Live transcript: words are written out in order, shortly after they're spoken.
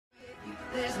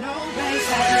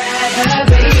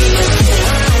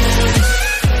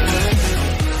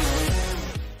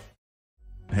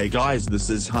Hey guys, this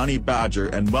is Honey Badger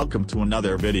and welcome to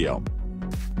another video.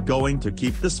 Going to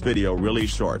keep this video really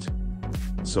short.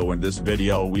 So in this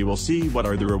video we will see what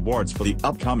are the rewards for the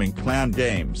upcoming clan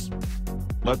games.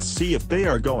 Let's see if they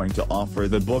are going to offer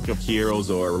the Book of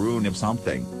Heroes or a rune of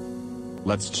something.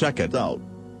 Let's check it out.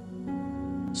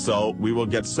 So we will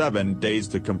get 7 days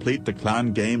to complete the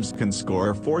clan games, can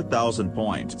score 4,000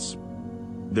 points.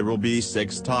 There will be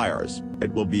 6 tires,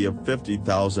 it will be of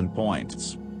 50,000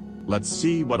 points. Let's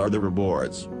see what are the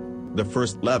rewards. The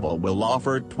first level will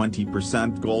offer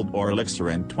 20% gold or elixir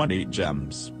and 20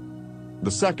 gems.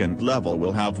 The second level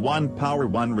will have 1 power,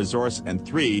 1 resource and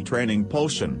 3 training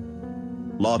potion.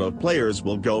 Lot of players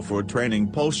will go for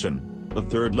training potion. The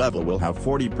third level will have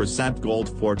 40% gold,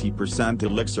 40%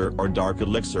 elixir or dark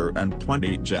elixir and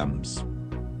 20 gems.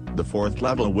 The fourth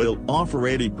level will offer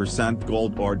 80%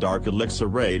 gold or dark elixir,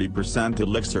 80%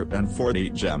 elixir and 40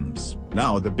 gems.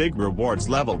 Now the big rewards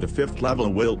level. The fifth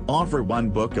level will offer 1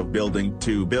 book of building,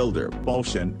 2 builder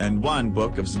potion and 1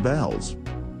 book of spells.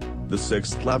 The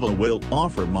sixth level will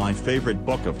offer my favorite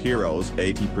Book of Heroes,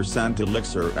 80%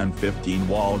 elixir and 15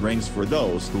 wall rings for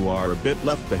those who are a bit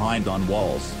left behind on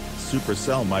walls.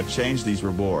 Supercell might change these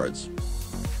rewards.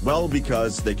 Well,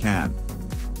 because they can.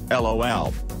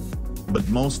 LOL. But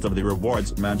most of the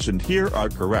rewards mentioned here are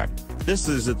correct. This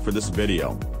is it for this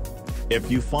video.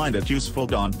 If you find it useful,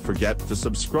 don't forget to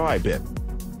subscribe it.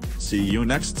 See you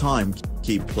next time,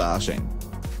 keep clashing.